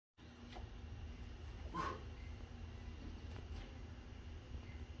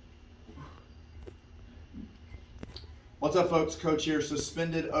What's up, folks? Coach here.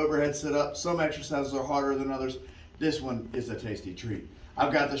 Suspended overhead sit-up. Some exercises are harder than others. This one is a tasty treat.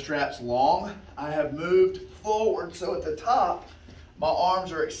 I've got the straps long. I have moved forward, so at the top, my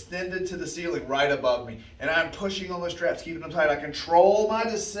arms are extended to the ceiling right above me, and I'm pushing on the straps, keeping them tight. I control my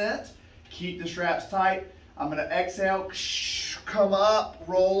descent, keep the straps tight. I'm going to exhale, come up,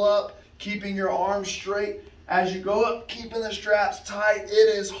 roll up, keeping your arms straight. As you go up, keeping the straps tight,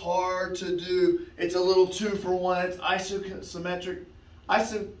 it is hard to do. It's a little 2-for-1. It's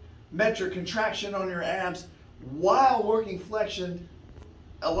isometric contraction on your abs while working flexion.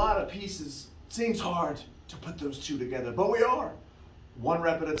 A lot of pieces. Seems hard to put those two together, but we are. 1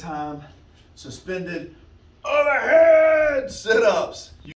 rep at a time, suspended overhead sit-ups.